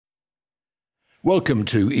Welcome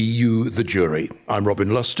to EU The Jury. I'm Robin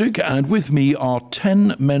Lustig, and with me are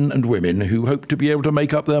 10 men and women who hope to be able to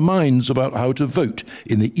make up their minds about how to vote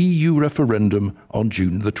in the EU referendum on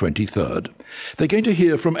June the 23rd. They're going to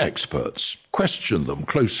hear from experts, question them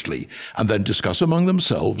closely, and then discuss among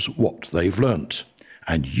themselves what they've learnt.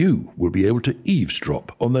 And you will be able to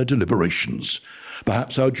eavesdrop on their deliberations.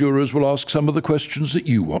 Perhaps our jurors will ask some of the questions that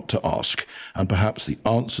you want to ask, and perhaps the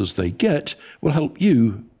answers they get will help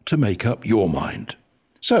you to make up your mind.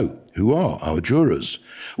 So, who are our jurors?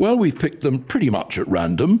 Well, we've picked them pretty much at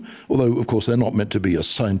random, although, of course, they're not meant to be a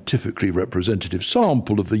scientifically representative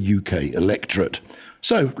sample of the UK electorate.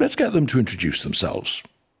 So, let's get them to introduce themselves.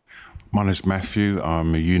 My name's Matthew.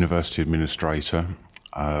 I'm a university administrator.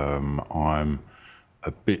 I'm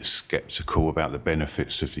a bit sceptical about the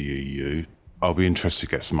benefits of the EU. I'll be interested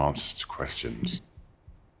to get some answers to questions.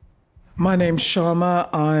 My name's Sharma.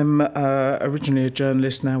 I'm originally a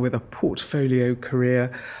journalist, now with a portfolio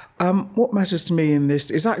career. What matters to me in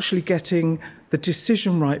this is actually getting the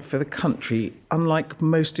decision right for the country. Unlike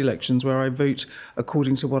most elections where I vote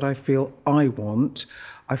according to what I feel I want,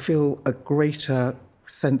 I feel a greater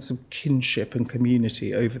sense of kinship and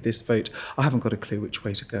community over this vote. I haven't got a clue which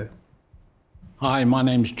way to go. Hi, my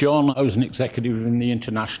name's John. I was an executive in the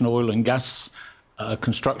international oil and gas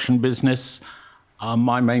construction business.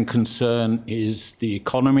 My main concern is the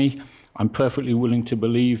economy. I'm perfectly willing to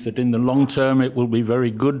believe that in the long term it will be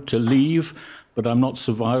very good to leave, but I'm not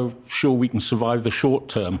sure we can survive the short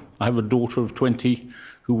term. I have a daughter of 20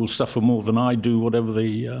 who will suffer more than I do, whatever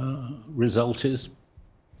the result is.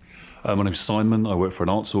 My name's Simon. I work for an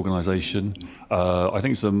arts organisation. I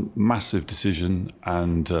think it's a massive decision,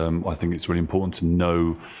 and I think it's really important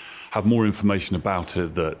to have more information about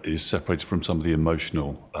it that is separated from some of the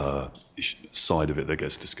emotional side of it that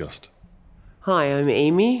gets discussed. Hi, I'm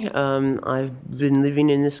Amy. I've been living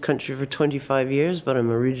in this country for 25 years, but I'm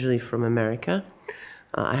originally from America.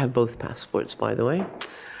 I have both passports, by the way.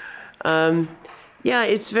 Yeah,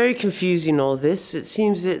 it's very confusing, all this. It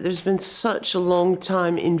seems that there's been such a long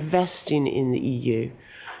time investing in the EU.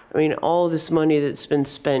 I mean, all this money that's been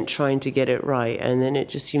spent trying to get it right, and then it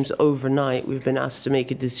just seems overnight we've been asked to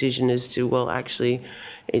make a decision as to, well, actually,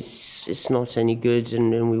 it's not any good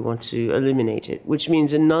and we want to eliminate it, which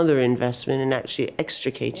means another investment in actually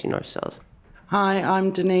extricating ourselves. Hi,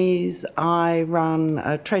 I'm Denise. I run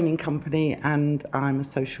a training company and I'm a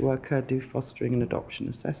social worker, I do fostering and adoption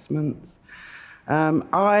assessments.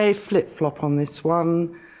 I flip-flop on this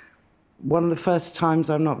one. One of the first times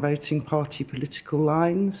I'm not voting party political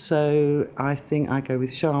lines, so I think I go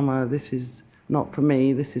with Sharma. This is not for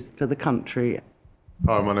me, this is for the country.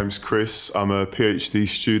 Hi, my name's Chris. I'm a PhD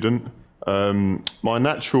student. My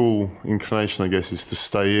natural inclination, I guess, is to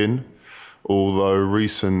stay in, although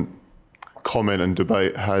recent comment and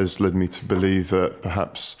debate has led me to believe that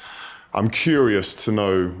perhaps I'm curious to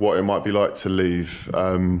know what it might be like to leave,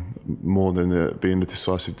 more than it being a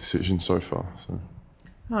decisive decision so far. So.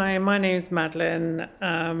 Hi, my name's Madeline.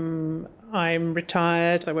 I'm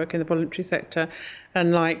retired. I work in the voluntary sector,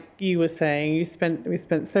 and like you were saying, we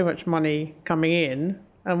spent so much money coming in,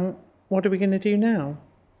 and what are we going to do now?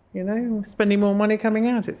 You know, we're spending more money coming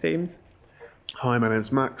out, it seems. Hi, my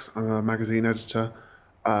name's Max. I'm a magazine editor,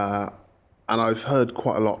 and I've heard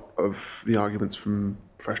quite a lot of the arguments from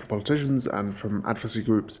professional politicians and from advocacy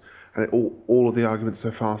groups, and all of the arguments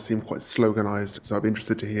so far seem quite sloganised. So I'd be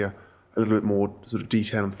interested to hear a little bit more sort of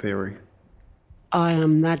detail and theory. I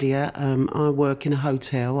am Nadia. I work in a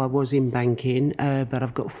hotel. I was in banking, but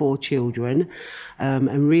I've got 4 children,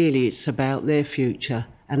 and really it's about their future,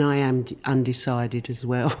 and I am undecided as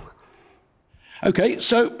well. OK,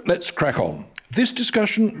 so let's crack on. This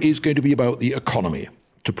discussion is going to be about the economy.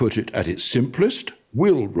 To put it at its simplest,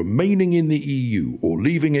 will remaining in the EU or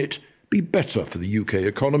leaving it be better for the UK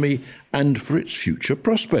economy and for its future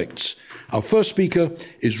prospects? Our first speaker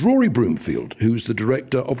is Rory Broomfield, who's the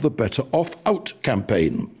director of the Better Off Out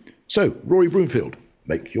campaign. So, Rory Broomfield,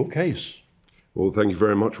 make your case. Well, thank you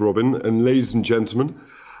very much, Robin. And ladies and gentlemen,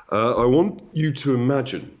 I want you to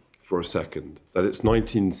imagine for a second that it's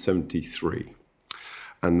 1973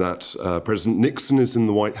 and that President Nixon is in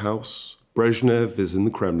the White House, Brezhnev is in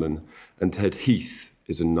the Kremlin, and Ted Heath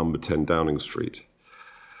is in number 10 Downing Street.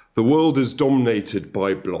 The world is dominated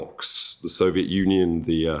by blocs, the Soviet Union,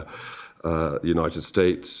 the United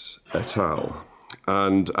States, et al.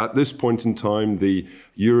 And at this point in time, the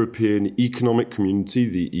European Economic Community,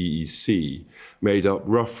 the EEC, made up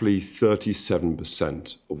roughly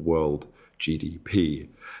 37% of world GDP.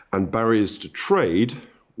 And barriers to trade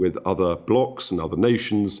with other blocs and other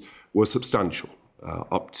nations were substantial,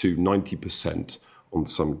 up to 90% on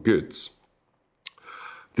some goods.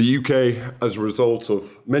 The UK, as a result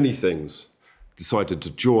of many things, decided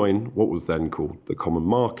to join what was then called the Common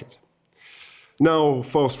Market. Now,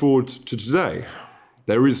 fast forward to today.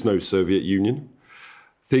 There is no Soviet Union.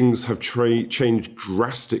 Things have changed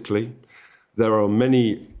drastically. There are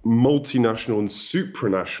many multinational and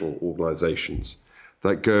supranational organizations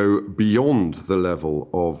that go beyond the level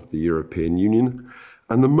of the European Union,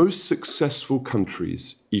 and the most successful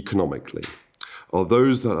countries economically are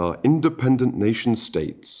those that are independent nation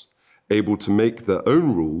states able to make their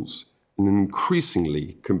own rules in an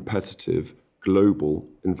increasingly competitive global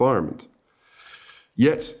environment.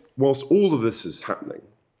 Yet, whilst all of this is happening,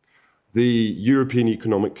 the European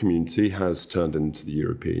Economic Community has turned into the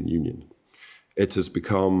European Union. It has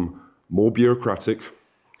become more bureaucratic,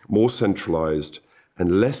 more centralized,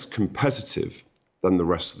 and less competitive than the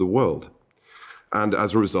rest of the world. And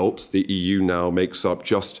as a result, the EU now makes up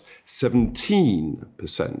just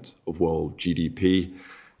 17% of world GDP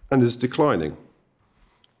and is declining.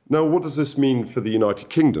 Now, what does this mean for the United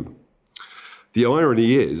Kingdom? The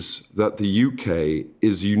irony is that the UK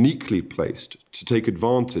is uniquely placed to take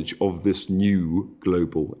advantage of this new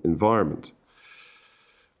global environment.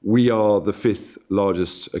 We are the 5th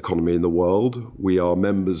largest economy in the world. We are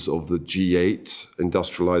members of the G8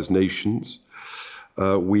 industrialized nations.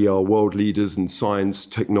 We are world leaders in science,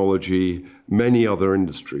 technology, many other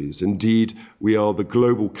industries. Indeed, we are the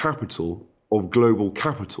global capital of global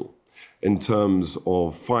capital in terms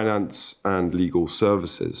of finance and legal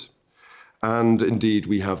services. And indeed,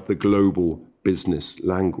 we have the global business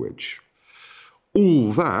language.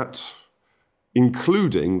 All that,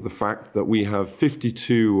 including the fact that we have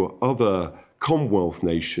 52 other Commonwealth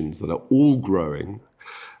nations that are all growing,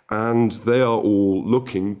 and they are all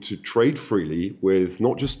looking to trade freely with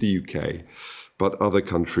not just the UK, but other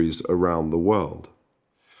countries around the world.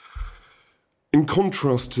 In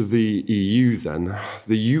contrast to the EU then,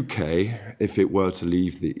 the UK, if it were to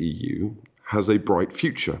leave the EU, has a bright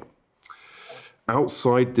future.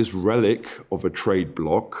 Outside this relic of a trade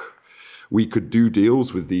bloc, we could do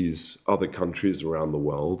deals with these other countries around the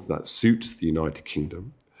world that suit the United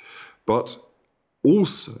Kingdom, but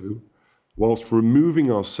also, whilst removing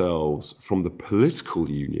ourselves from the political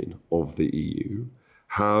union of the EU,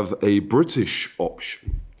 have a British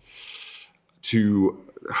option to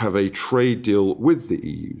have a trade deal with the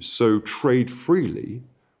EU, so trade freely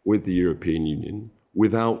with the European Union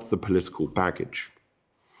without the political baggage.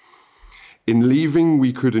 In leaving,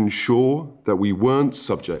 we could ensure that we weren't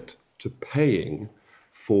subject to paying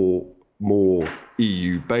for more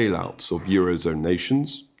EU bailouts of Eurozone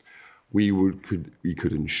nations. We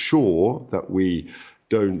could ensure that we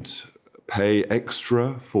don't pay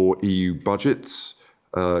extra for EU budgets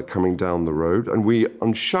coming down the road, and we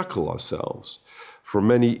unshackle ourselves from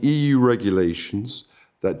many EU regulations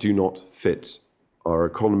that do not fit our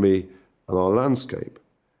economy and our landscape,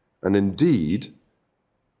 and indeed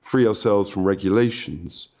free ourselves from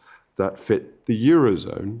regulations that fit the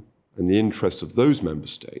Eurozone and the interests of those member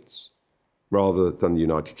states rather than the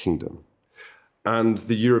United Kingdom. And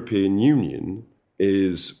the European Union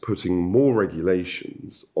is putting more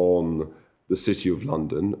regulations on the City of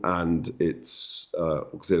London and its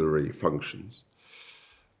auxiliary functions,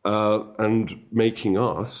 and making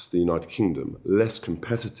us, the United Kingdom, less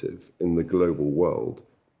competitive in the global world.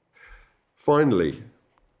 Finally,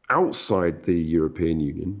 outside the European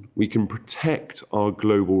Union, we can protect our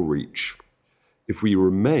global reach. If we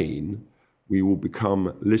remain, we will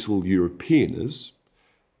become little Europeaners.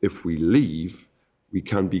 If we leave, we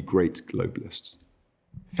can be great globalists.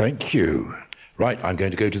 Thank you. Right, I'm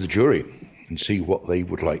going to go to the jury and see what they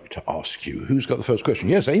would like to ask you. Who's got the first question?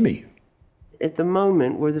 Yes, Amy. At the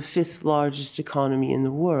moment, we're the 5th largest economy in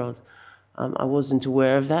the world. I wasn't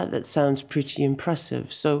aware of that. That sounds pretty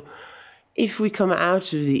impressive. So if we come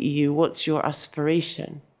out of the EU, what's your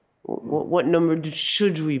aspiration? What number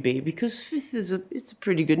should we be? Because 5th it's a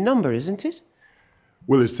pretty good number, isn't it?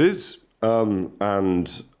 Well, it is.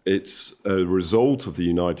 And it's a result of the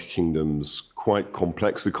United Kingdom's quite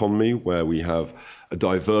complex economy, where we have a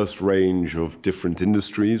diverse range of different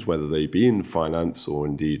industries, whether they be in finance or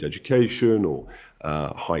indeed education or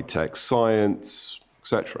high-tech science,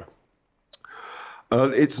 etc.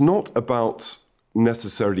 It's not about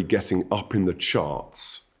necessarily getting up in the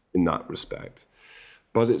charts in that respect,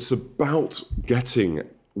 but it's about getting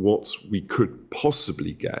what we could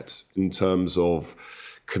possibly get in terms of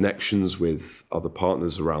connections with other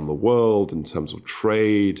partners around the world, in terms of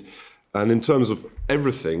trade, and in terms of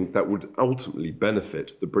everything that would ultimately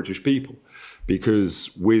benefit the British people.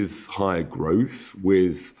 Because with higher growth,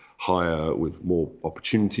 with more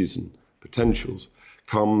opportunities and potentials,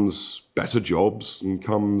 comes better jobs and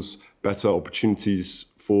comes better opportunities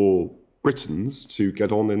for Britons to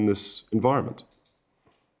get on in this environment.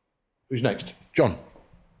 Who's next? John.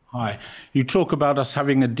 Hi. You talk about us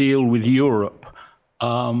having a deal with Europe,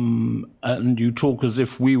 and you talk as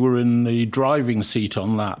if we were in the driving seat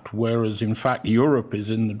on that, whereas in fact Europe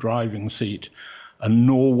is in the driving seat, and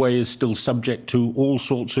Norway is still subject to all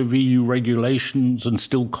sorts of EU regulations and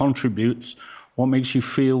still contributes. What makes you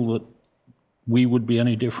feel that we would be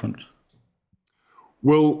any different?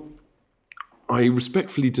 Well, I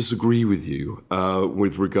respectfully disagree with you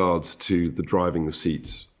with regards to the driving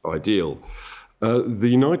seat ideal. The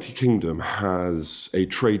United Kingdom has a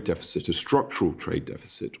trade deficit, a structural trade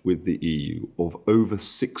deficit with the EU of over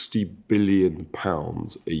 £60 billion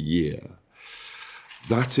a year.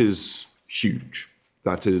 That is huge.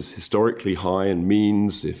 That is historically high and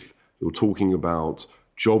means, if you're talking about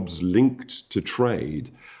jobs linked to trade,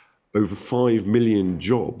 over 5 million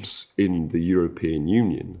jobs in the European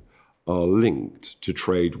Union are linked to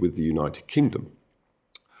trade with the United Kingdom.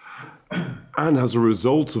 And as a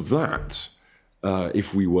result of that,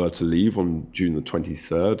 if we were to leave on June the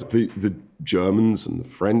 23rd, the Germans and the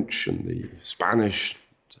French and the Spanish,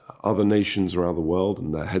 other nations around the world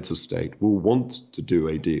and their heads of state will want to do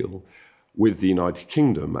a deal with the United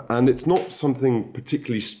Kingdom. And it's not something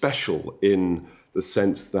particularly special in the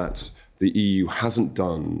sense that the EU hasn't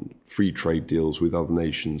done free trade deals with other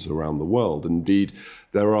nations around the world. Indeed,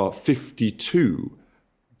 there are 52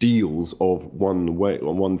 deals of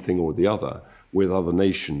one thing or the other with other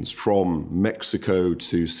nations, from Mexico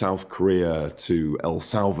to South Korea to El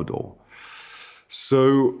Salvador.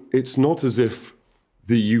 So it's not as if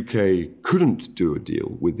the UK couldn't do a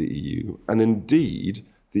deal with the EU, and indeed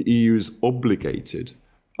the EU is obligated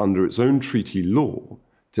under its own treaty law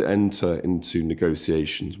to enter into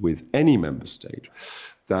negotiations with any member state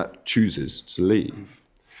that chooses to leave.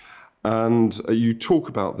 And you talk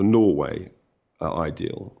about the Norway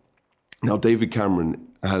ideal. Now, David Cameron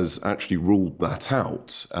has actually ruled that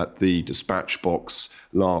out at the dispatch box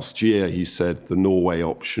last year. He said the Norway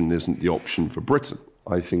option isn't the option for Britain.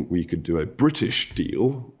 I think we could do a British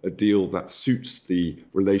deal, a deal that suits the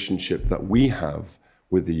relationship that we have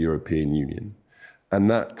with the European Union. And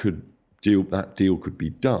that deal could be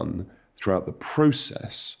done throughout the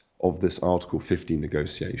process of this Article 50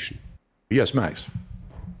 negotiation. Yes, Max.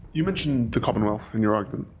 You mentioned the Commonwealth in your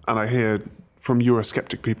argument, and I hear from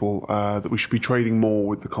Eurosceptic people that we should be trading more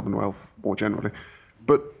with the Commonwealth more generally.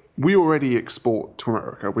 But we already export to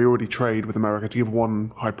America. We already trade with America. To give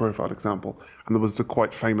one high-profile example, and there was the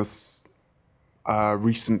quite famous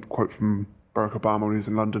recent quote from Barack Obama when he was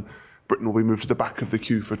in London, Britain will be moved to the back of the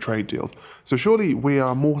queue for trade deals. So surely we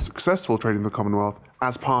are more successful trading with the Commonwealth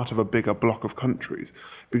as part of a bigger block of countries.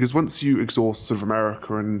 Because once you exhaust sort of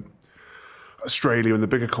America and Australia and the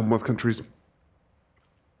bigger Commonwealth countries,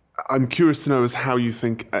 I'm curious to know as how you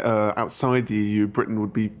think outside the EU, Britain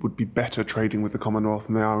would be better trading with the Commonwealth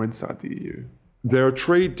than they are inside the EU. There are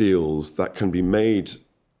trade deals that can be made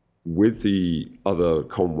with the other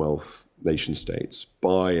Commonwealth nation states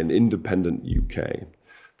by an independent UK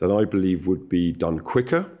that I believe would be done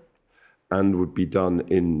quicker and would be done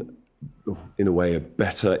in a way of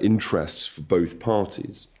better interests for both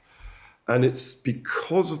parties. And it's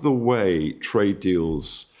because of the way trade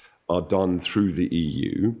deals are done through the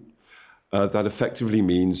EU that effectively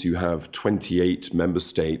means you have 28 member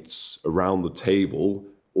states around the table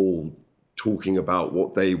all talking about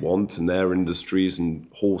what they want and their industries and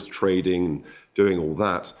horse trading and doing all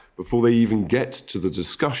that before they even get to the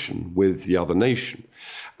discussion with the other nation.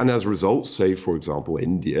 And as a result, say, for example,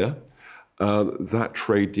 India, that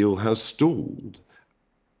trade deal has stalled.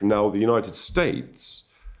 Now, the United States,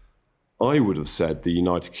 I would have said the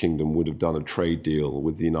United Kingdom would have done a trade deal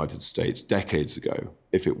with the United States decades ago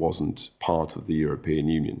if it wasn't part of the European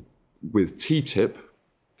Union. With TTIP,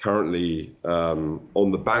 currently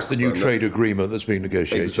on the back That's the new trade agreement that's being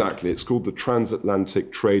negotiated. Exactly. It's called the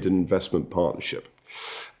Transatlantic Trade and Investment Partnership.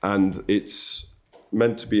 And it's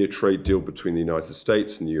meant to be a trade deal between the United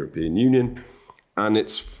States and the European Union. And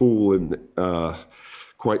it's fallen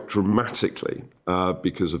quite dramatically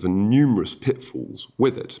because of the numerous pitfalls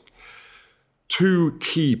with it. Two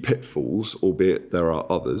key pitfalls, albeit there are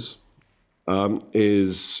others,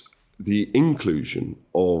 is the inclusion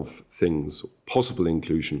of things, possible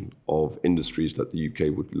inclusion of industries that the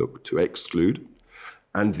UK would look to exclude,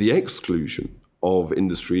 and the exclusion of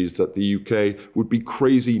industries that the UK would be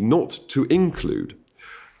crazy not to include.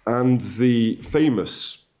 And the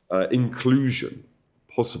famous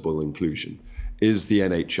possible inclusion, is the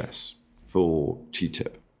NHS for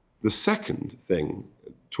TTIP. The second thing,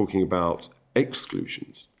 talking about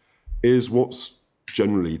exclusions, is what's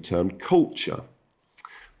generally termed culture.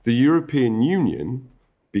 The European Union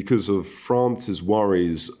because of France's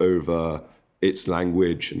worries over its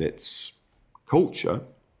language and its culture,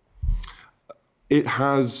 it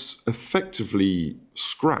has effectively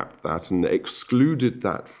scrapped that and excluded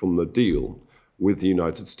that from the deal with the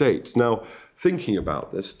United States. Now, thinking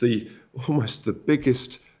about this, almost the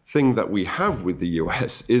biggest thing that we have with the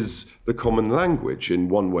US is the common language in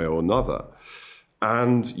one way or another.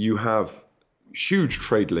 And you have huge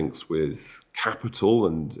trade links with capital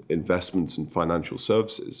and investments and financial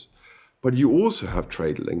services. But you also have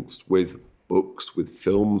trade links with books, with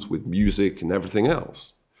films, with music and everything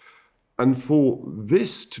else. And for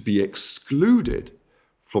this to be excluded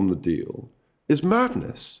from the deal is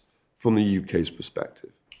madness from the UK's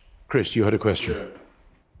perspective. Chris, you had a question.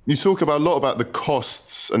 You talk a lot about the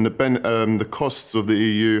costs and the costs of the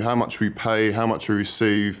EU, how much we pay, how much we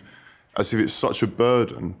receive, as if it's such a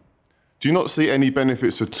burden. Do you not see any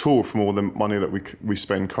benefits at all from all the money that we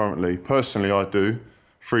spend currently? Personally, I do.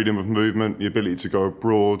 Freedom of movement, the ability to go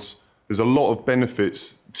abroad. There's a lot of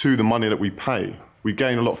benefits to the money that we pay. We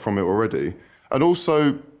gain a lot from it already. And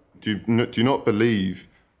also, do you not believe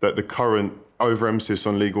that the current overemphasis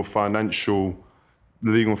on the legal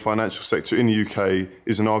and financial sector in the UK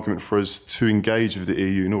is an argument for us to engage with the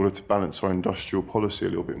EU in order to balance our industrial policy a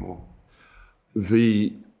little bit more?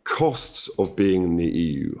 The costs of being in the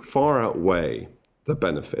EU far outweigh the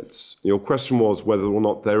benefits. Your question was whether or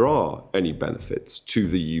not there are any benefits to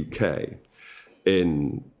the UK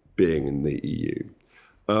in being in the EU.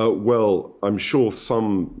 Well, I'm sure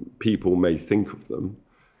some people may think of them,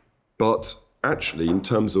 but actually, in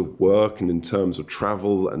terms of work and in terms of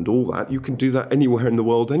travel and all that, you can do that anywhere in the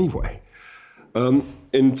world anyway.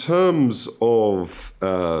 In terms of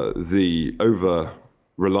the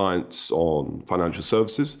over-reliance on financial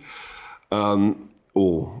services,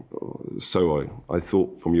 or so I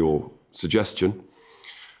thought from your suggestion,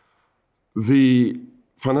 the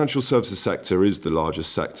financial services sector is the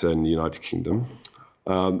largest sector in the United Kingdom,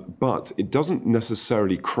 but it doesn't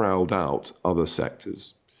necessarily crowd out other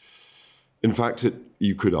sectors. In fact,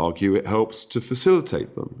 you could argue it helps to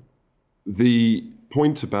facilitate them. The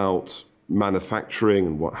point about manufacturing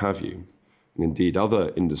and what have you, and indeed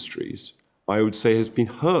other industries, I would say has been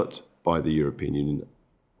hurt by the European Union.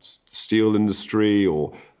 Steel industry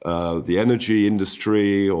or the energy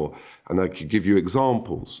industry, and I could give you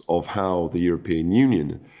examples of how the European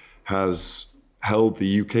Union has held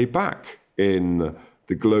the UK back in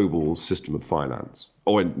the global system of finance,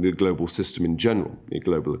 or in the global system in general, the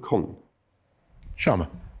global economy. Sharma.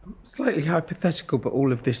 Slightly hypothetical, but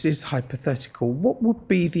all of this is hypothetical. What would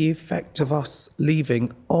be the effect of us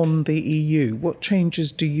leaving on the EU? What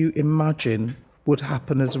changes do you imagine would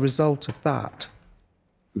happen as a result of that?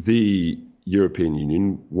 The European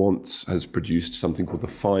Union has produced something called the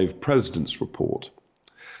Five Presidents Report.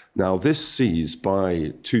 Now, this sees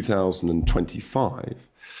by 2025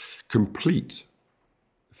 complete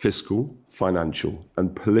fiscal, financial,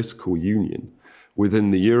 and political union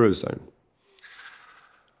within the Eurozone.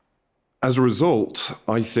 As a result,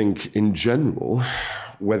 I think in general,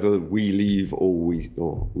 whether we leave or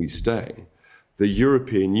we stay, the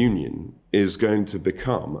European Union is going to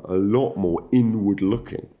become a lot more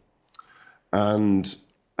inward-looking. And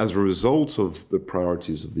as a result of the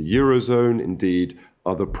priorities of the Eurozone, indeed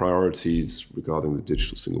other priorities regarding the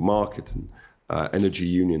digital single market and energy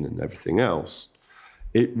union and everything else,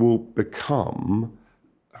 it will become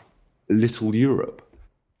little Europe.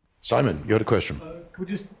 Simon, you had a question. Could we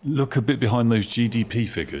just look a bit behind those GDP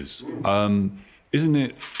figures? Isn't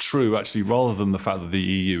it true, actually, rather than the fact that the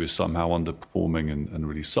EU is somehow underperforming and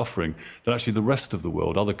really suffering, that actually the rest of the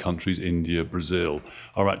world, other countries, India, Brazil,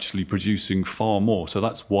 are actually producing far more? So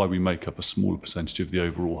that's why we make up a smaller percentage of the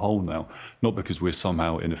overall whole now, not because we're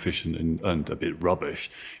somehow inefficient and a bit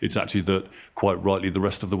rubbish. It's actually that, quite rightly, the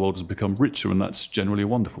rest of the world has become richer, and that's generally a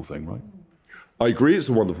wonderful thing, right? I agree it's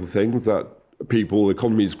a wonderful thing that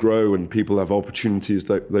economies grow and people have opportunities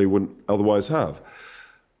that they wouldn't otherwise have.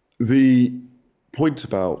 The point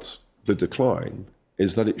about the decline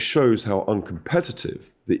is that it shows how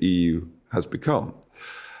uncompetitive the EU has become.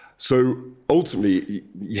 So ultimately,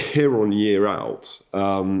 year on, year out,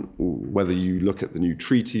 whether you look at the new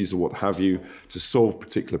treaties or what have you, to solve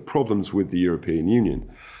particular problems with the European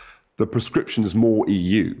Union, the prescription is more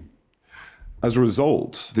EU. As a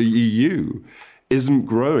result, the EU isn't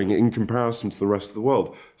growing in comparison to the rest of the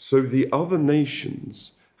world. So the other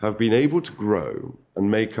nations have been able to grow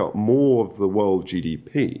and make up more of the world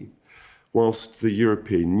GDP, whilst the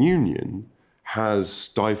European Union has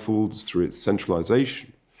stifled through its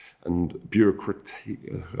centralisation and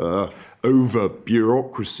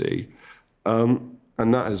over-bureaucracy, and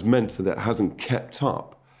that has meant that it hasn't kept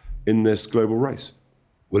up in this global race.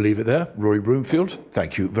 We'll leave it there. Rory Broomfield,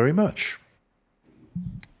 thank you very much.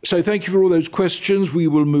 So thank you for all those questions. We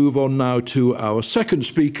will move on now to our second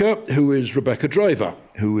speaker, who is Rebecca Driver,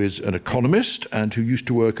 who is an economist and who used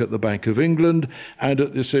to work at the Bank of England and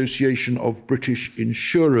at the Association of British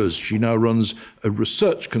Insurers. She now runs a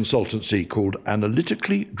research consultancy called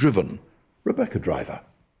Analytically Driven. Rebecca Driver.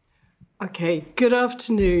 Okay, good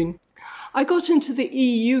afternoon. I got into the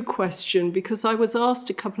EU question because I was asked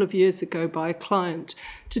a couple of years ago by a client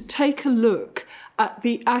to take a look at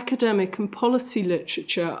the academic and policy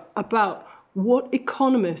literature about what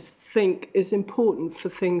economists think is important for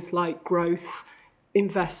things like growth,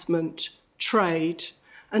 investment, trade,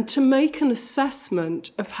 and to make an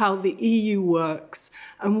assessment of how the EU works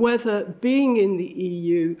and whether being in the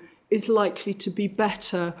EU is likely to be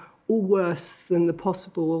better or worse than the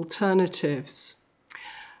possible alternatives.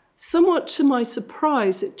 Somewhat to my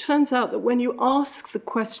surprise, it turns out that when you ask the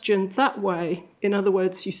question that way, in other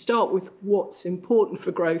words, you start with what's important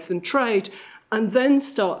for growth and trade, and then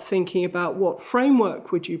start thinking about what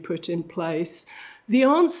framework would you put in place, the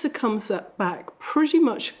answer comes back pretty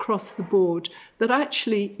much across the board that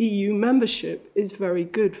actually EU membership is very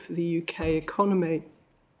good for the UK economy.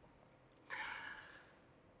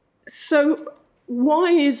 So,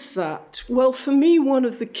 why is that? Well, for me, one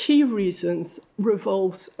of the key reasons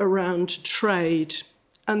revolves around trade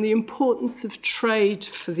and the importance of trade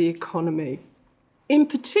for the economy. In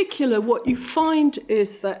particular, what you find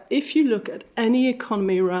is that if you look at any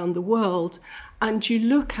economy around the world and you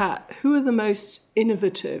look at who are the most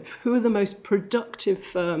innovative, who are the most productive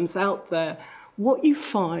firms out there, what you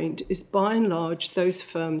find is, by and large, those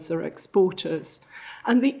firms are exporters.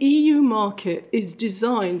 And the EU market is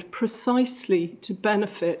designed precisely to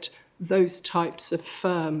benefit those types of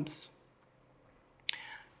firms.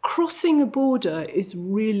 Crossing a border is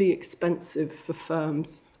really expensive for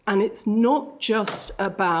firms, and it's not just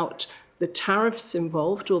about the tariffs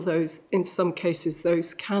involved, although in some cases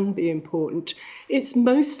those can be important. It's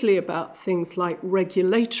mostly about things like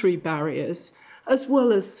regulatory barriers, as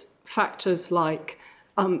well as factors like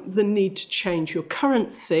the need to change your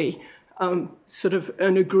currency, and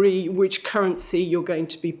agree which currency you're going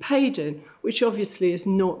to be paid in, which obviously is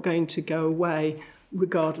not going to go away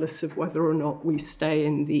regardless of whether or not we stay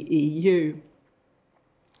in the EU.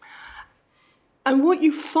 And what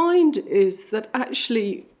you find is that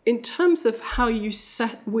actually, in terms of how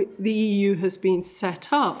the EU has been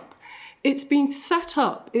set up, it's been set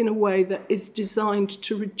up in a way that is designed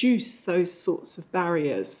to reduce those sorts of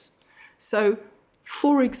barriers. So,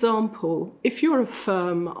 for example, if you're a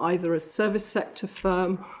firm, either a service sector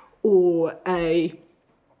firm or a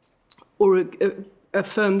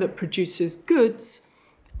firm that produces goods,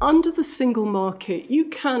 under the single market, you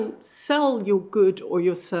can sell your good or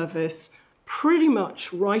your service pretty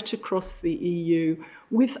much right across the EU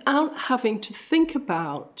without having to think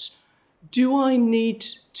about, do I need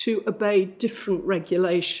to obey different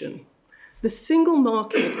regulation? The single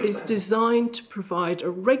market is designed to provide a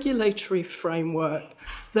regulatory framework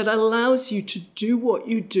that allows you to do what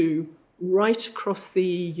you do right across the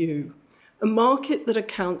EU, a market that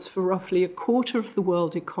accounts for roughly a quarter of the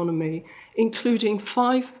world economy, including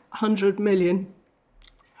 500 million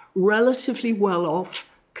relatively well-off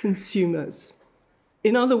consumers.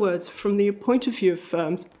 In other words, from the point of view of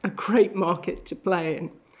firms, a great market to play in.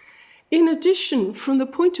 In addition, from the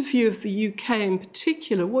point of view of the UK in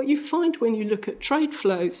particular, what you find when you look at trade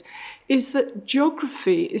flows is that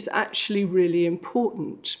geography is actually really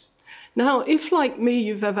important. Now, if, like me,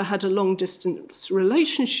 you've ever had a long-distance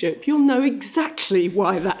relationship, you'll know exactly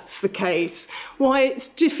why that's the case, why it's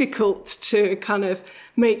difficult to kind of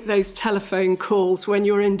make those telephone calls when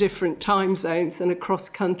you're in different time zones and across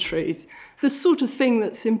countries, the sort of thing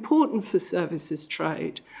that's important for services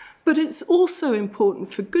trade. But it's also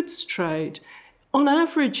important for goods trade. On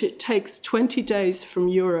average, it takes 20 days from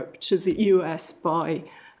Europe to the US by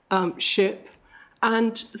ship,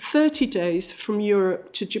 and 30 days from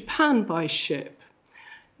Europe to Japan by ship.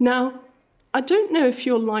 Now, I don't know if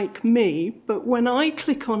you're like me, but when I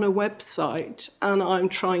click on a website and I'm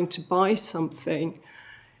trying to buy something,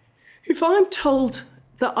 if I'm told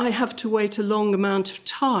that I have to wait a long amount of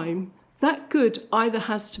time, that good either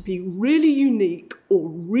has to be really unique or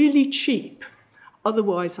really cheap,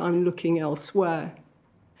 otherwise I'm looking elsewhere.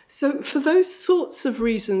 So for those sorts of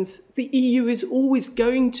reasons, the EU is always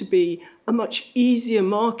going to be a much easier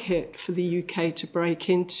market for the UK to break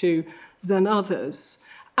into than others.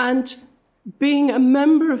 And being a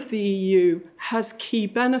member of the EU has key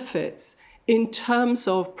benefits in terms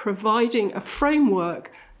of providing a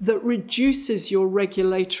framework that reduces your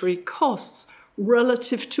regulatory costs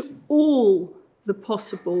relative to all the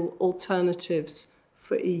possible alternatives for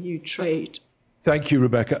for EU trade. Thank you,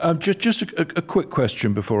 Rebecca. Just a quick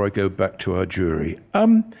question before I go back to our jury.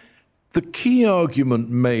 The key argument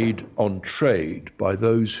made on trade by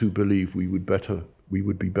those who believe we would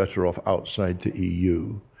be better off outside the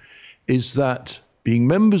EU is that being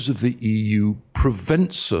members of the EU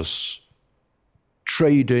prevents us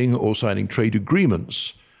trading or signing trade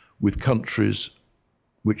agreements with countries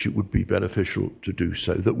which it would be beneficial to do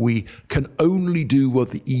so, that we can only do what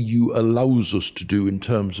the EU allows us to do in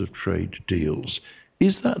terms of trade deals.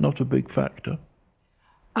 Is that not a big factor?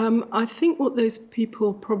 I think what those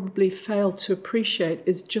people probably fail to appreciate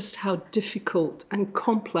is just how difficult and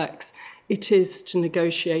complex it is to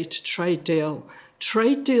negotiate a trade deal.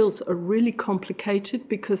 Trade deals are really complicated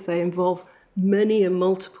because they involve many and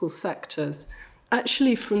multiple sectors.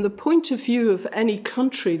 Actually, from the point of view of any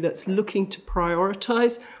country that's looking to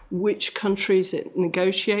prioritise which countries it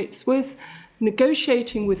negotiates with,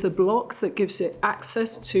 negotiating with a bloc that gives it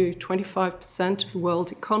access to 25% of the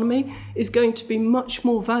world economy is going to be much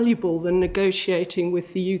more valuable than negotiating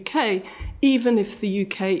with the UK, even if the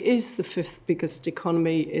UK is the 5th biggest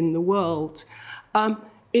economy in the world.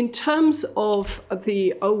 In terms of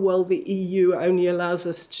the EU only allows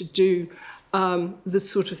us to do the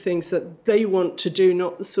sort of things that they want to do,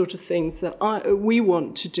 not the sort of things that we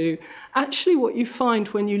want to do. Actually, what you find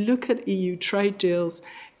when you look at EU trade deals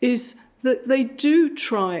is that they do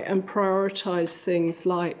try and prioritise things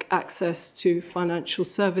like access to financial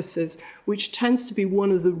services, which tends to be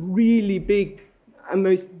one of the really big and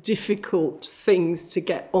most difficult things to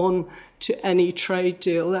get on to any trade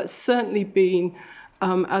deal. That's certainly been,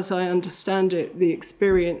 as I understand it, the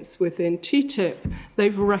experience within TTIP.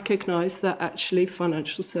 They've recognised that actually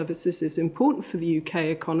financial services is important for the UK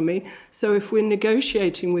economy. So if we're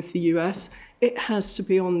negotiating with the US, it has to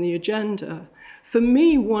be on the agenda. For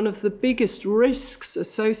me, one of the biggest risks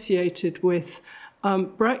associated with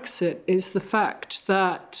Brexit is the fact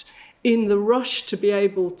that in the rush to be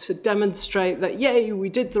able to demonstrate that, yay, we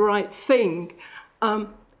did the right thing,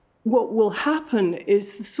 what will happen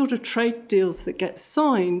is the sort of trade deals that get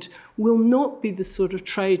signed will not be the sort of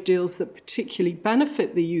trade deals that particularly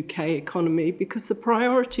benefit the UK economy, because the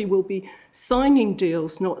priority will be signing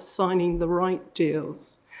deals, not signing the right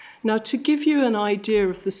deals. Now, to give you an idea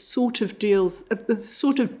of the sort of deals, of the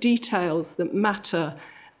sort of details that matter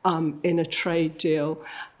in a trade deal,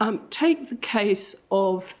 take the case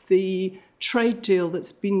of the trade deal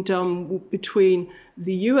that's been done between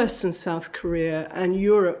the US and South Korea and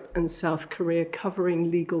Europe and South Korea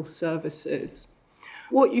covering legal services.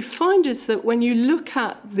 What you find is that when you look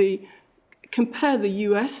at compare the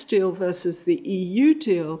US deal versus the EU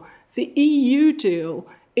deal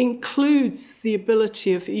includes the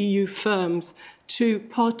ability of EU firms to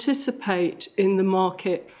participate in the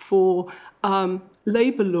market for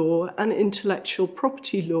labour law and intellectual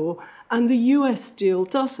property law, and the US deal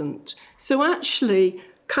doesn't. So actually,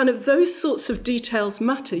 kind of those sorts of details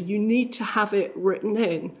matter. You need to have it written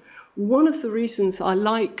in. One of the reasons I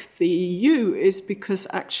like the EU is because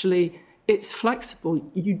actually it's flexible.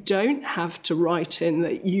 You don't have to write in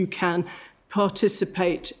that you can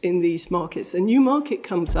participate in these markets. A new market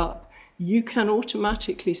comes up, you can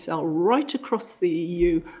automatically sell right across the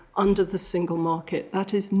EU under the single market.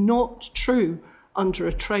 That is not true under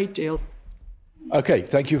a trade deal. Okay,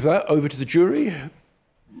 thank you for that. Over to the jury.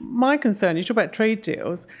 My concern, you talk about trade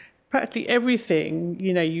deals, practically everything,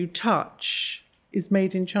 you touch is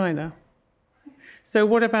made in China. So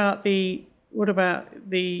what about the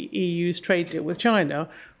EU's trade deal with China,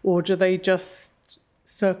 or do they just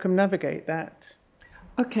circumnavigate that?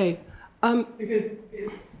 Okay. Because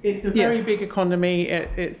it's a very big economy,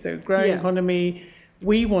 it's a growing economy.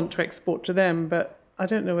 We want to export to them, but I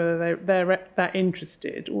don't know whether they're that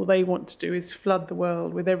interested. All they want to do is flood the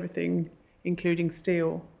world with everything, including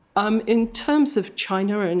steel. In terms of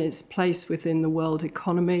China and its place within the world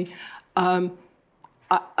economy, I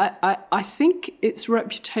think its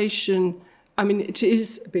reputation, it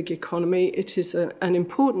is a big economy, it is an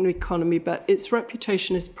important economy, but its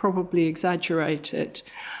reputation is probably exaggerated.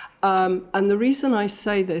 And the reason I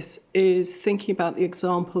say this is thinking about the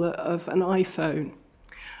example of an iPhone.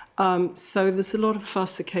 So there's a lot of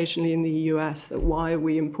fuss occasionally in the US that why are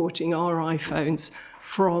we importing our iPhones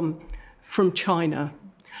from China?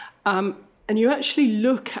 And you actually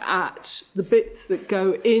look at the bits that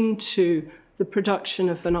go into the production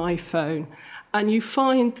of an iPhone, and you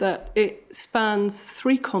find that it spans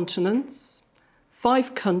 3 continents,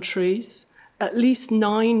 5 countries, at least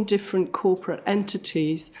 9 different corporate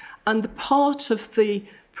entities, and the part of the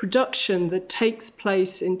production that takes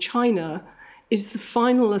place in China is the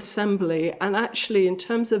final assembly, and actually in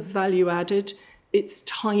terms of value added, it's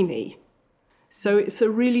tiny. So it's a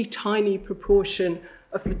really tiny proportion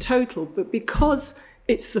of the total. But because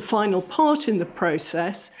it's the final part in the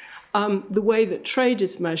process, the way that trade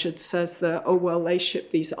is measured says that, oh, well, they ship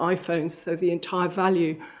these iPhones, so the entire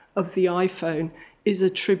value of the iPhone is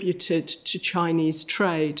attributed to Chinese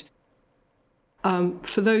trade.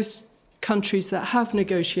 For those countries that have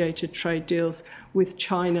negotiated trade deals with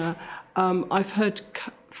China, I've heard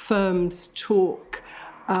firms talk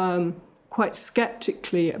quite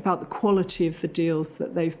sceptically about the quality of the deals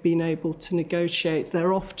that they've been able to negotiate.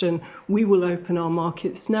 They're often, we will open our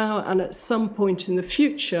markets now, and at some point in the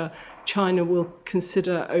future, China will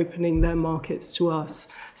consider opening their markets to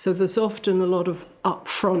us. So there's often a lot of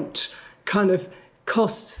upfront kind of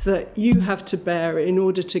costs that you have to bear in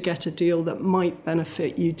order to get a deal that might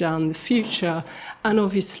benefit you down the future. And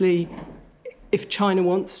obviously, if China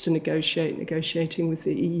wants to negotiate, negotiating with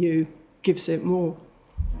the EU gives it more.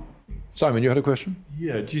 Simon, you had a question?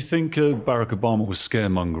 Yeah, do you think Barack Obama was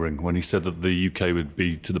scaremongering when he said that the UK would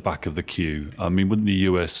be to the back of the queue? I mean, wouldn't the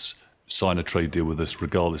US sign a trade deal with us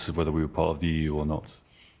regardless of whether we were part of the EU or not?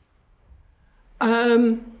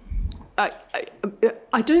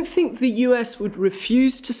 I don't think the US would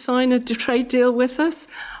refuse to sign a trade deal with us.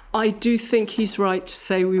 I do think he's right to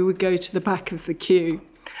say we would go to the back of the queue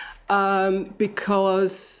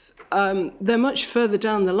because they're much further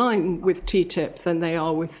down the line with TTIP than they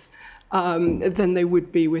are with than they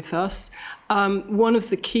would be with us. One of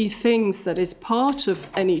the key things that is part of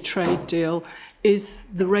any trade deal is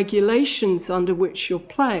the regulations under which you're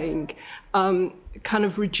playing. Kind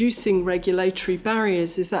of reducing regulatory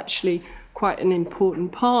barriers is actually quite an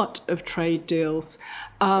important part of trade deals.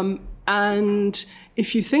 And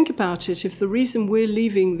if you think about it, if the reason we're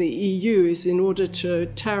leaving the EU is in order to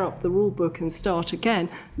tear up the rule book and start again,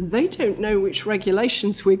 they don't know which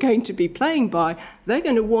regulations we're going to be playing by. They're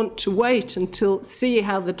going to want to wait until see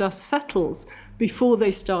how the dust settles before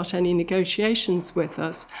they start any negotiations with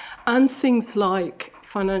us. And things like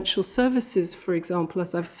financial services, for example,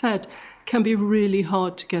 as I've said, can be really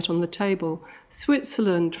hard to get on the table.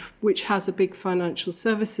 Switzerland, which has a big financial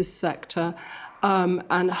services sector,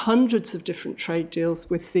 and hundreds of different trade deals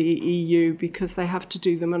with the EU because they have to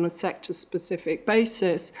do them on a sector-specific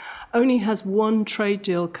basis, only has one trade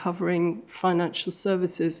deal covering financial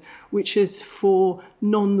services, which is for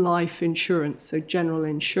non-life insurance, so general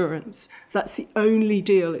insurance. That's the only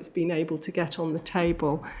deal it's been able to get on the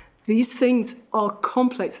table. These things are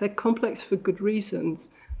complex. They're complex for good reasons.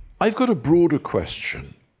 I've got a broader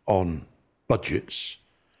question on budgets.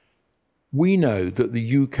 We know that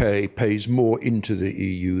the UK pays more into the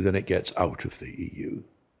EU than it gets out of the EU.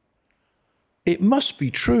 It must be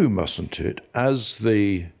true, mustn't it, as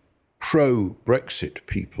the pro-Brexit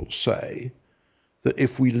people say, that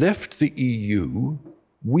if we left the EU,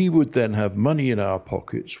 we would then have money in our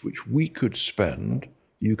pockets which we could spend,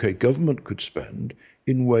 the UK government could spend,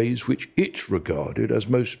 in ways which it regarded as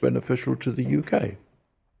most beneficial to the UK.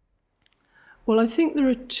 Well, I think there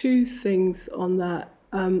are two things on that.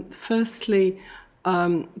 Firstly,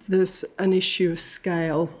 there's an issue of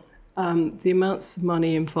scale. The amounts of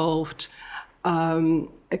money involved,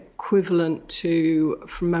 equivalent to,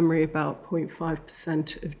 from memory, about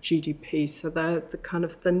 0.5% of GDP. So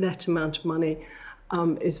the net amount of money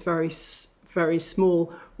is very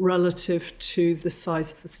small relative to the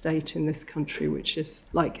size of the state in this country, which is,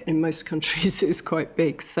 like in most countries, is quite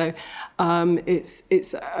big. So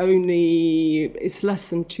it's less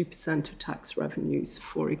than 2% of tax revenues,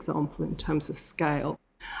 for example, in terms of scale.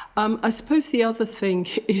 I suppose the other thing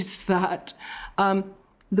is that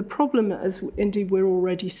the problem, as indeed we're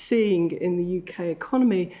already seeing in the UK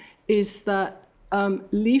economy, is that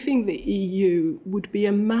leaving the EU would be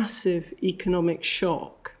a massive economic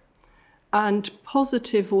shock. And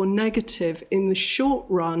positive or negative, in the short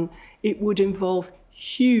run, it would involve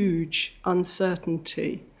huge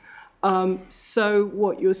uncertainty. So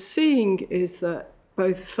what you're seeing is that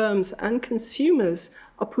both firms and consumers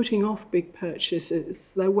are putting off big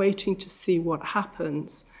purchases. They're waiting to see what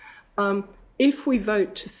happens. If we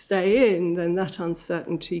vote to stay in, then that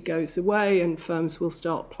uncertainty goes away and firms will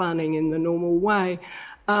start planning in the normal way.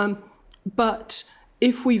 But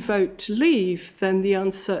if we vote to leave, then the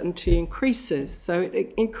uncertainty increases. So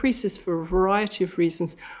it increases for a variety of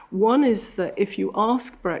reasons. One is that if you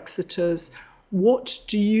ask Brexiters, what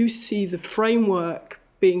do you see the framework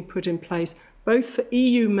being put in place, both for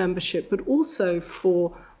EU membership, but also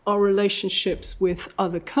for our relationships with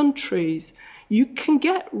other countries, you can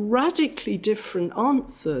get radically different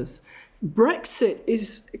answers. Brexit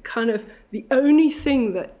is kind of the only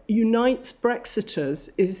thing that unites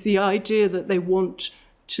Brexiters is the idea that they want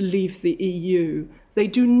to leave the EU. They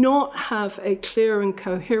do not have a clear and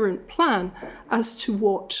coherent plan as to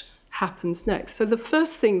what happens next. So the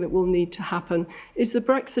first thing that will need to happen is the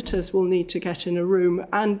Brexiters will need to get in a room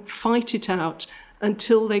and fight it out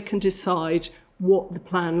until they can decide what the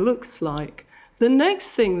plan looks like. The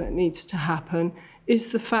next thing that needs to happen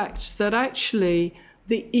is the fact that actually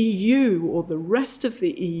the EU or the rest of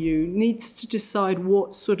the EU needs to decide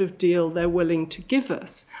what sort of deal they're willing to give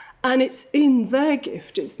us. And it's in their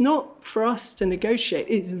gift. It's not for us to negotiate.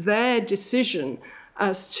 It's their decision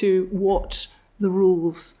as to what the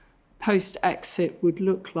rules post-exit would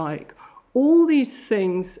look like. All these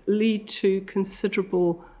things lead to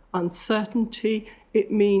considerable uncertainty.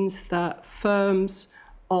 It means that firms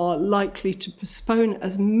are likely to postpone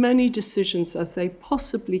as many decisions as they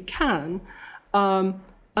possibly can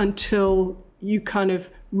until you kind of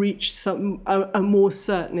reach a more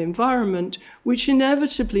certain environment, which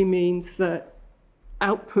inevitably means that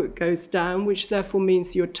output goes down, which therefore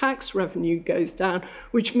means your tax revenue goes down,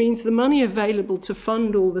 which means the money available to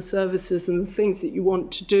fund all the services and the things that you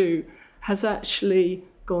want to do has actually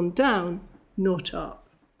gone down, not up.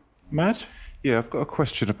 Matt? Yeah, I've got a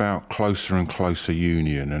question about closer and closer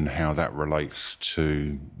union and how that relates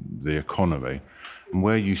to the economy and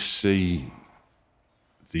where you see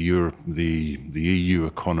the EU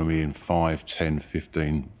economy in 5, 10,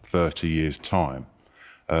 15, 30 years' time.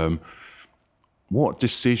 What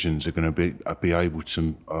decisions are going to be able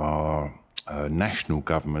to national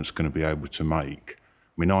governments going to be able to make?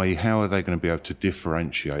 I mean, i.e., how are they going to be able to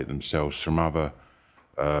differentiate themselves from other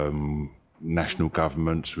national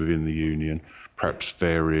governments within the union, perhaps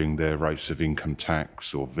varying their rates of income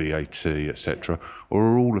tax or VAT, etc., or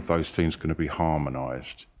are all of those things going to be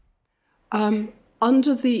harmonised?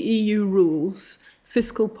 Under the EU rules,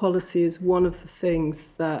 fiscal policy is one of the things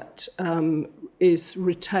that is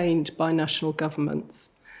retained by national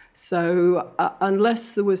governments. So unless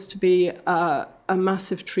there was to be a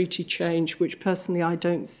massive treaty change, which personally I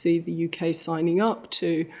don't see the UK signing up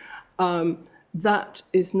to, that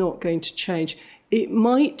is not going to change. It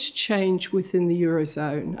might change within the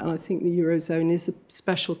Eurozone, and I think the Eurozone is a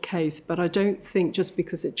special case, but I don't think just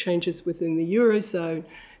because it changes within the Eurozone,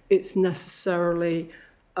 it's necessarily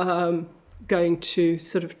going to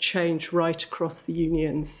sort of change right across the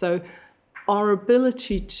union. So our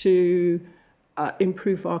ability to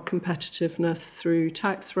improve our competitiveness through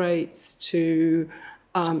tax rates, to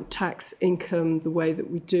tax income the way that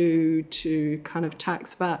we do, to kind of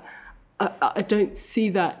tax VAT, I don't see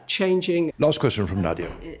that changing. Last question from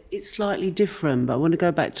Nadia. It's slightly different, but I want to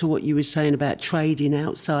go back to what you were saying about trading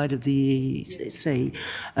outside of the EEC,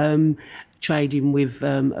 trading with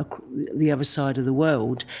the other side of the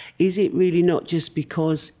world. Is it really not just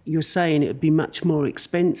because you're saying it would be much more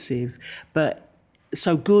expensive, but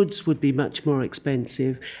so goods would be much more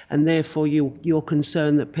expensive, and therefore you're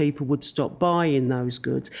concerned that people would stop buying those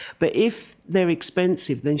goods? But if they're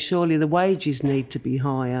expensive, then surely the wages need to be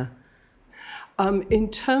higher. In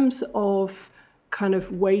terms of kind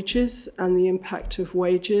of wages and the impact of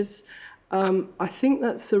wages, I think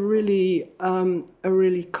that's a really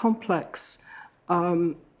complex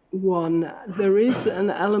one. There is an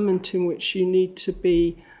element in which you need to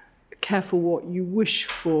be careful what you wish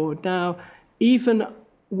for. Now, even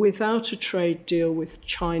without a trade deal with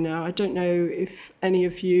China, I don't know if any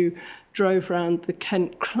of you drove around the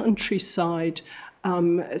Kent countryside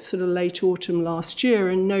sort of late autumn last year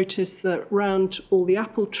and noticed that around all the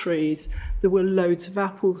apple trees, there were loads of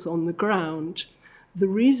apples on the ground. The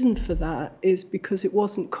reason for that is because it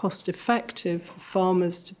wasn't cost effective for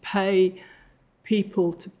farmers to pay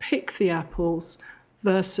people to pick the apples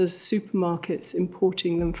versus supermarkets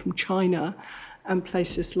importing them from China and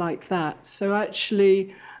places like that. So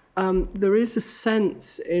actually, there is a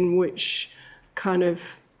sense in which kind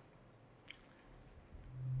of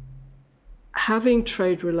having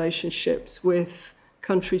trade relationships with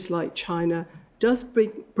countries like China does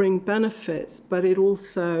bring benefits, but it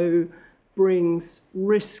also brings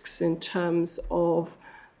risks in terms of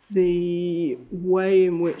the way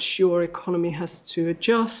in which your economy has to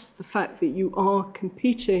adjust, the fact that you are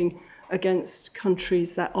competing against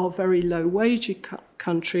countries that are very low wage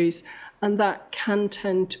countries, and that can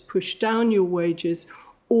tend to push down your wages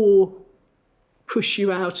or push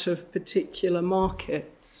you out of particular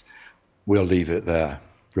markets. We'll leave it there.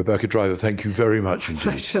 Rebecca Driver, thank you very much indeed.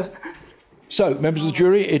 Pleasure. So, members of the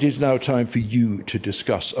jury, it is now time for you to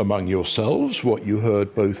discuss among yourselves what you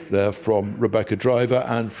heard both there from Rebecca Driver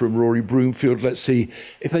and from Rory Broomfield. Let's see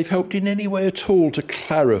if they've helped in any way at all to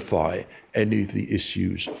clarify any of the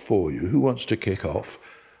issues for you. Who wants to kick off?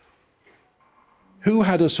 Who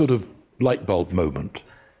had a sort of light bulb moment?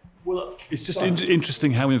 Well, it's just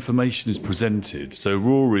interesting how information is presented. So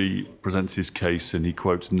Rory presents his case and he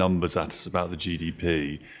quotes numbers at us about the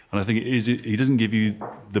GDP, and I think he doesn't give you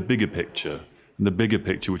the bigger picture. And the bigger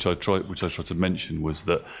picture, which I tried to mention, was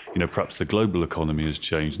that perhaps the global economy has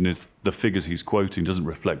changed, and if the figures he's quoting doesn't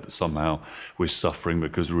reflect that somehow we're suffering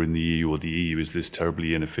because we're in the EU, or the EU is this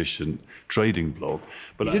terribly inefficient trading bloc.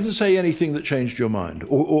 But he didn't say anything that changed your mind,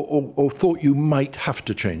 or thought you might have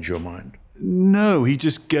to change your mind. No, he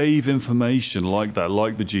just gave information like that,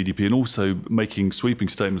 like the GDP, and also making sweeping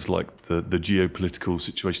statements like the geopolitical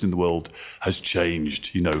situation in the world has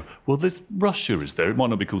changed. Well, Russia is there. It might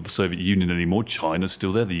not be called the Soviet Union anymore. China's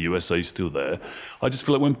still there. The USA's still there. I just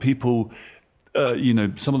feel like when people,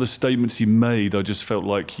 some of the statements he made, I just felt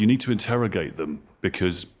like you need to interrogate them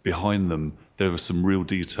because behind them there was some real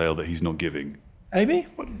detail that he's not giving. Amy,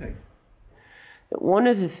 what do you think? One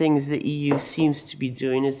of the things the EU seems to be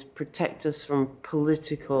doing is protect us from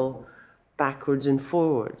political backwards and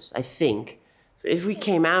forwards, I think. So if we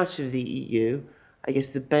came out of the EU, I guess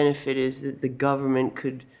the benefit is that the government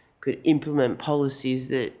could implement policies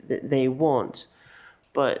that they want.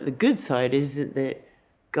 But the good side is that the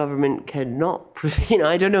government cannot,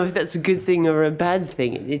 I don't know if that's a good thing or a bad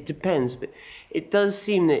thing, it depends. But it does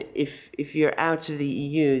seem that if you're out of the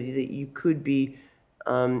EU, that you could be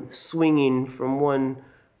swinging from one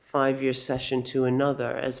 5-year session to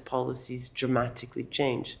another as policies dramatically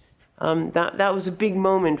change. That was a big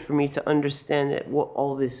moment for me to understand that what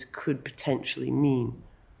all this could potentially mean.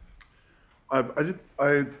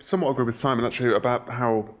 I somewhat agree with Simon actually about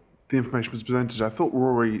how the information was presented. I thought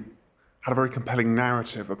Rory had a very compelling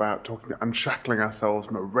narrative about unshackling ourselves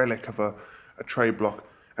from a relic of a trade bloc,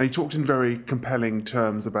 and he talked in very compelling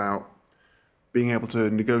terms about being able to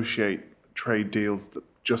negotiate trade deals that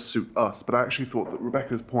just suit us. But I actually thought that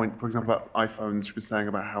Rebecca's point, for example, about iPhones, she was saying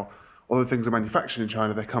about how although things are manufactured in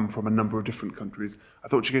China, they come from a number of different countries. I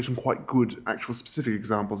thought she gave some quite good actual specific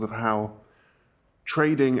examples of how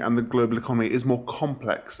trading and the global economy is more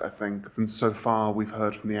complex, I think, than so far we've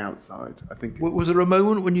heard from the outside. I think. Was there a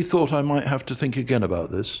moment when you thought I might have to think again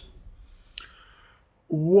about this?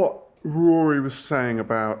 What Rory was saying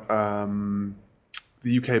about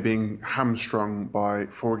the UK being hamstrung by,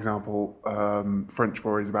 for example, French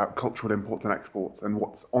worries about cultural imports and exports and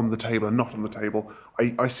what's on the table and not on the table.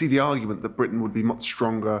 I see the argument that Britain would be much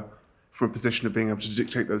stronger from a position of being able to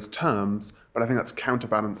dictate those terms, but I think that's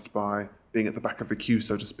counterbalanced by being at the back of the queue,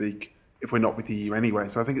 so to speak, if we're not with the EU anyway.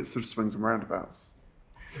 So I think it sort of swings and roundabouts.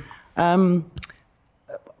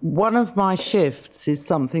 One of my shifts is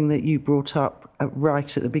something that you brought up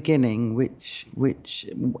right at the beginning, which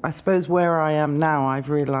I suppose where I am now, I've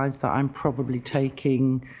realised that I'm probably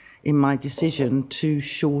taking in my decision too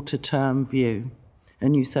short a term view.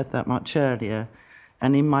 And you said that much earlier.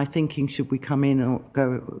 And in my thinking, should we come in or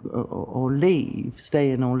go or leave, stay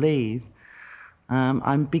in or leave,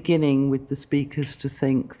 I'm beginning with the speakers to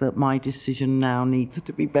think that my decision now needs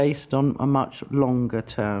to be based on a much longer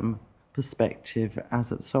term perspective.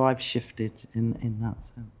 So I've shifted in that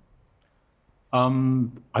sense.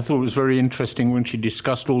 I thought it was very interesting when she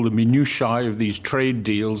discussed all the minutiae of these trade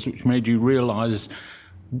deals, which made you realise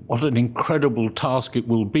what an incredible task it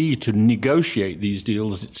will be to negotiate these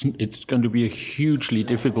deals. It's going to be a hugely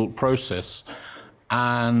difficult process.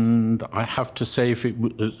 And I have to say,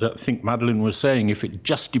 as I think Madeleine was saying, if it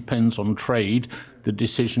just depends on trade, the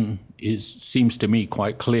decision seems to me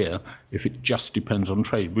quite clear. If it just depends on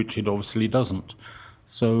trade, which it obviously doesn't.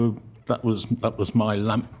 So that was my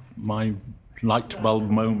light bulb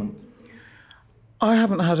moment. I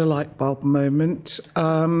haven't had a light bulb moment.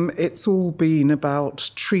 It's all been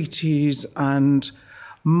about treaties and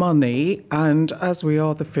money. And as we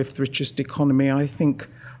are the fifth richest economy, I think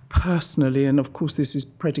personally, and of course this is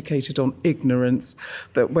predicated on ignorance,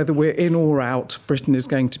 that whether we're in or out, Britain is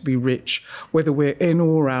going to be rich. Whether we're in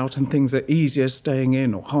or out and things are easier staying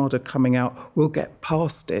in or harder coming out, we'll get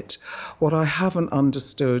past it. What I haven't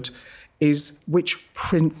understood is which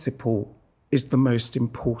principle is the most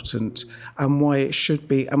important and why it should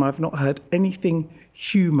be. And I've not heard anything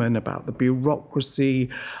human about the bureaucracy,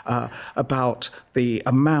 about the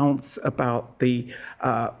amounts, about the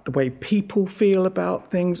way people feel about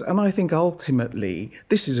things. And I think ultimately,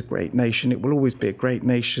 this is a great nation. It will always be a great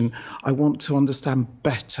nation. I want to understand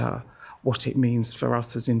better what it means for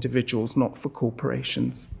us as individuals, not for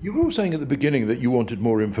corporations. You were all saying at the beginning that you wanted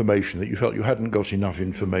more information, that you felt you hadn't got enough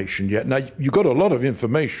information yet. Now, you got a lot of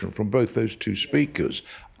information from both those two speakers.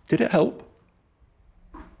 Did it help?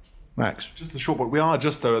 Max? Just a short point. We are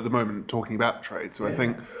just, though, at the moment talking about trade, so I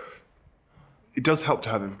think it does help to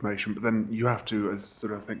have information, but then you have to, as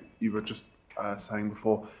sort of I think you were just saying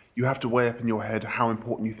before, you have to weigh up in your head how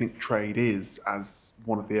important you think trade is as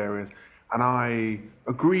one of the areas. And I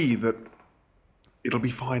agree that it'll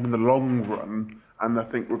be fine in the long run. And I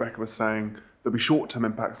think Rebecca was saying there'll be short-term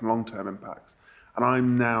impacts and long-term impacts. And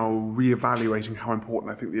I'm now reevaluating how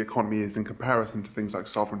important I think the economy is in comparison to things like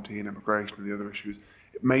sovereignty and immigration and the other issues.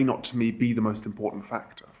 It may not, to me, be the most important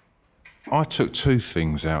factor. I took two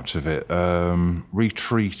things out of it.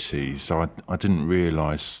 Re-treaties. I didn't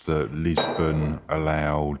realise that Lisbon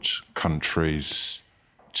allowed countries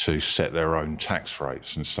to set their own tax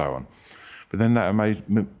rates and so on. But then that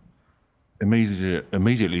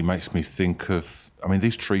immediately makes me think of, I mean,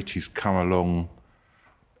 these treaties come along,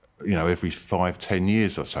 every 5-10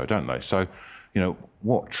 years or so, don't they? So,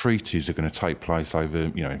 what treaties are going to take place over,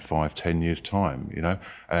 in 5-10 years' time,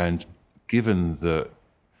 And given that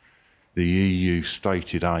the EU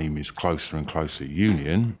stated aim is closer and closer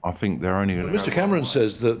union, I think they're only going to... Mr Cameron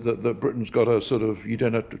says that Britain's got a sort of, you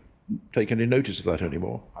don't have to take any notice of that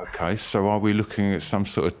anymore. OK, so are we looking at some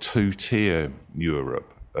sort of two-tier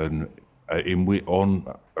Europe and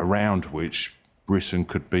around which Britain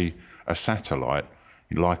could be a satellite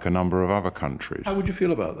like a number of other countries? How would you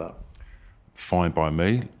feel about that? Fine by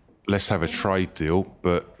me. Let's have a trade deal,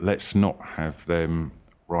 but let's not have them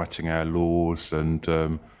writing our laws and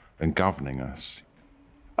governing us.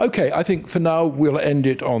 OK, I think for now we'll end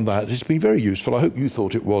it on that. It's been very useful. I hope you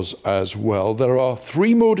thought it was as well. There are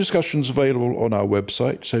 3 more discussions available on our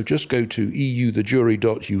website, so just go to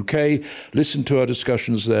euthejury.uk, listen to our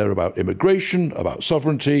discussions there about immigration, about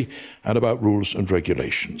sovereignty, and about rules and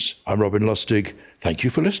regulations. I'm Robin Lustig. Thank you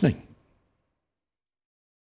for listening.